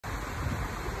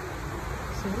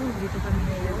So, dito kami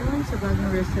ngayon sa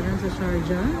bagong restaurant sa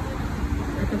Sharjah.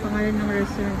 At ang pangalan ng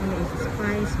restaurant nila is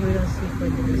Spice Royal Seafood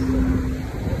Restaurant.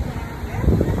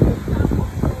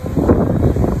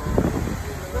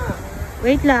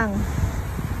 Wait lang.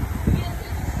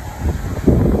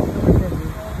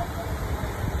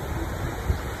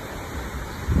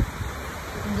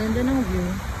 Ang ganda ng view.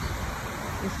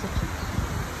 Just to check.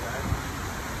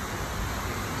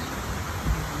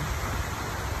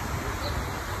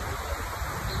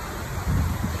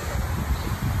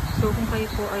 So kung kayo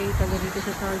po ay taga dito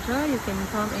sa Sharjah, you can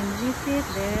come and visit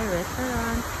their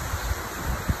restaurant.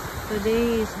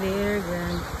 Today is their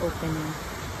grand opening.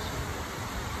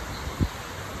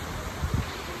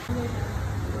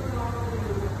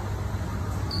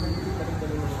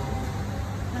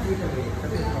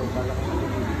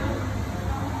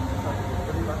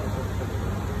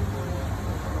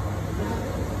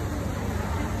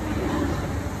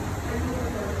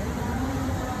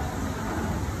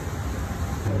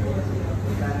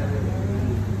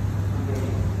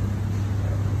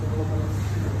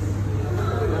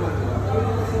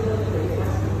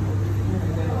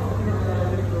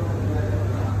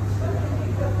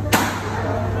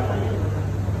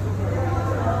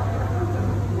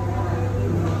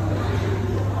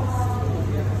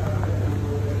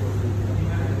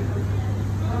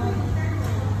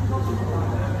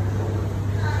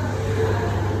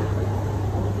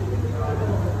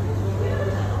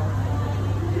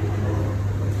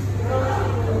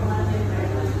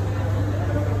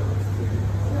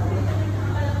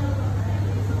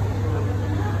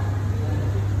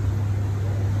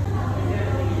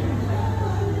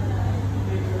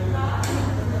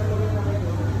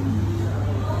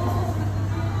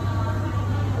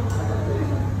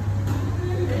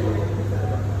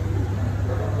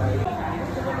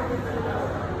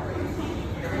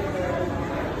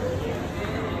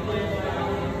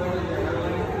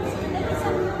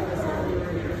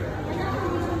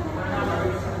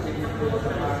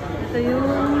 Ito yung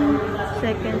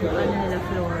second nila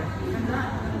floor.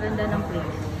 Ang ganda ng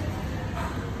place.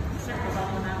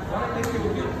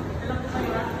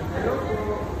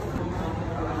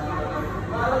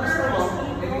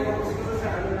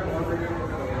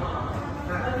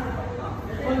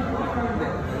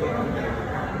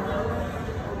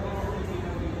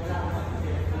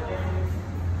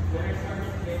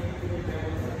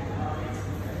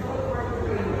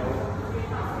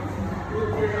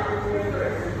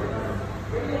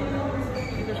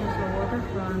 Dito siya sa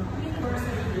Waterfront.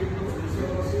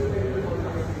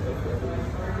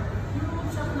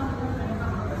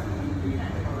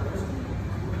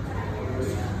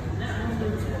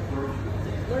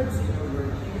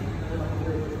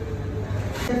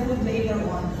 The food later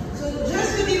on. So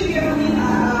just to give you a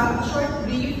short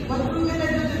brief, what we're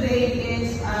gonna do today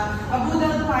is a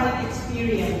Budal Pie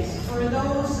experience. For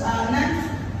those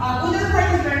Budal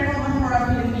Pie is very common for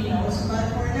our Filipinos,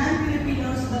 but for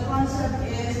non-Filipinos, the concept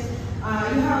is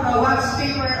you have a wax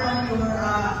paper on your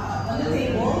on the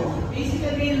table.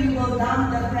 Basically, we will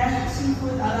dump the fresh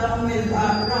seafood along with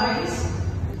rice,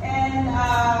 and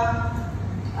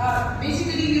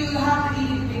basically you have to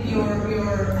eat with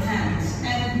your hands.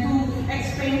 And to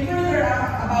explain further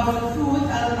about food,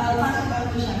 I'll pass it on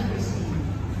to Christine.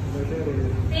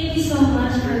 Thank you so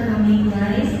much for coming,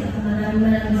 guys.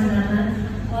 Maraming salamat.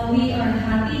 We are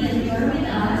happy that you are with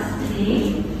us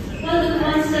today. Well, the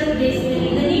concept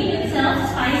basically, the name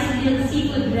itself, Spice Royal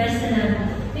Seafood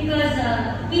Restaurant, because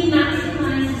we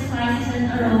maximize the spices and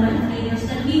aroma and flavors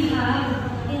that we have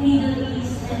in Middle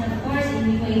East and of course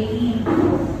in UAE.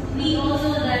 We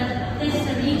also know that this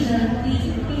region,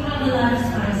 we have a lot of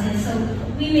spices, so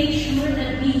we make sure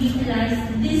that we utilize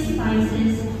these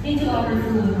spices into our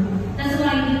food. That's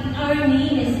why our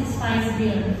name is Spice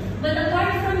Grill. But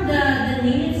apart from the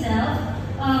name itself,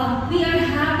 we are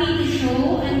happy to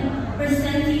show and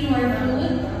present to you our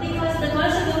food because the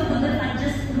concept of food, not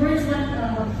just words what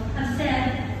I've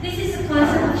said, this is a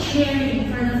concept of sharing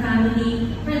for the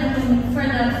family, for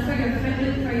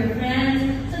your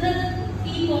friends, so that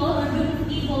people or group of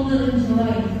people will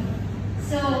enjoy.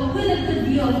 So with a good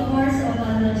view, of course, of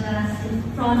Majaz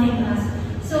fronting us.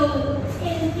 So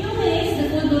in a few minutes, the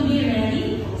food will be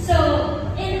ready.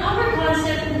 So in our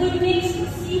concept, we make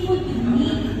seafood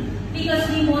unique because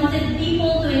we wanted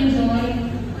people to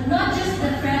enjoy not just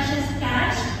the freshest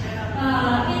catch.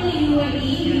 In the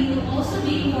UAE, we will also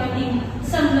be importing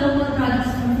some local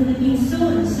products from the Philippines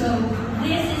soon. So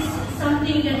this is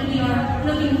something that we are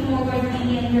looking forward to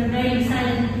and we're very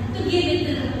excited to give it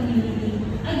to the community.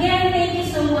 Again, thank you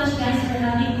so much guys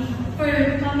for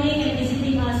coming and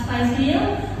visiting us Spice.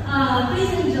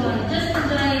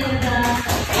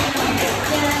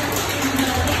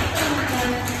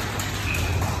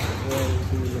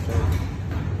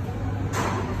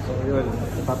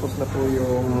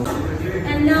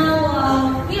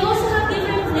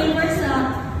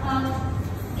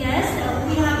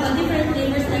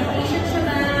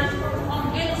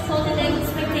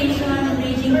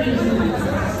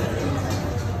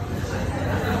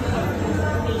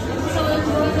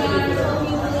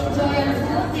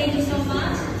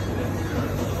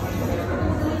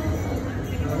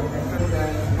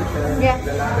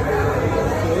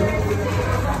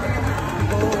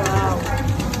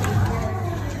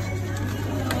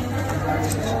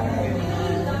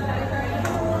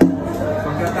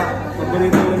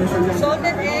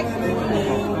 Salted egg.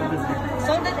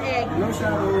 Salted egg. Hello,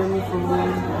 Sharon.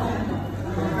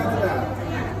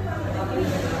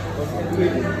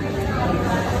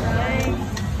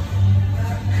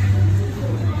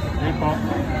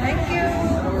 Thank you.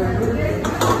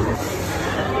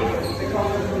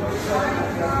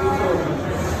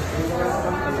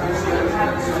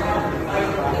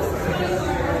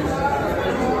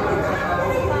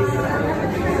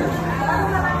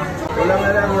 Wala nga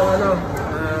lang yung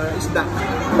isda.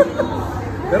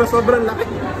 Pero sobrang laki.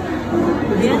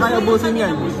 Hindi ko kaya ubusin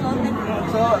yan.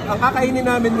 So, ang kakainin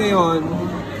namin ngayon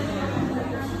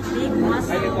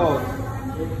ay ito.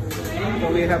 So,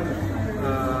 we have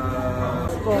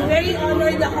Very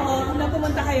honored ako na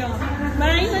pumunta kayo.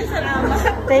 Maraming salamat.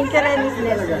 Thank you, Miss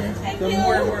Leslie. Thank so you.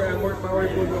 more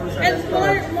powerful mo sa And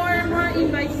more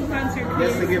invites to concert.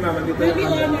 Yes, sige ma'am. We'll be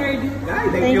honored. Ay,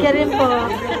 Thank you rin po.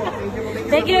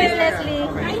 Thank you, Miss so much. Leslie.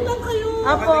 I know kayo.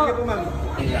 Apo. Thank you po, ma'am.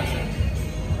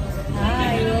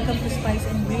 Hi, welcome to Spice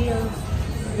and Grills.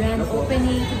 Grand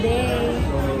opening today.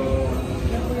 So,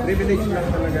 privilege lang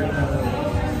talaga na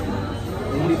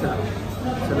imbita.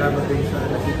 Salamat din sa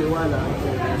nagtitiwala.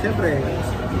 Siyempre,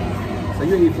 sa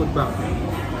UAE Food Bank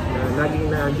na laging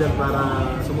naandyan para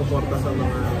sumuporta sa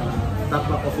mga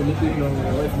kapwa ko Filipino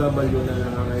OFW na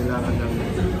nangangailangan ng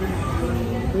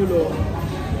tulong.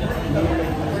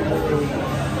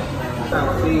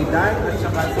 Si Dan at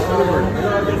saka si Oliver.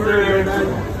 Hello, Oliver, Dan.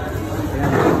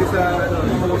 Thank you sa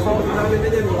support namin na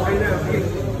dyan. Okay na. Okay.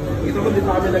 Ito ko dito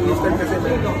kami nag-start kasi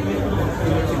na.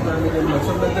 Pinachip namin yung mag.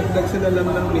 So, nagdagdag sila lang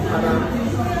ng meat para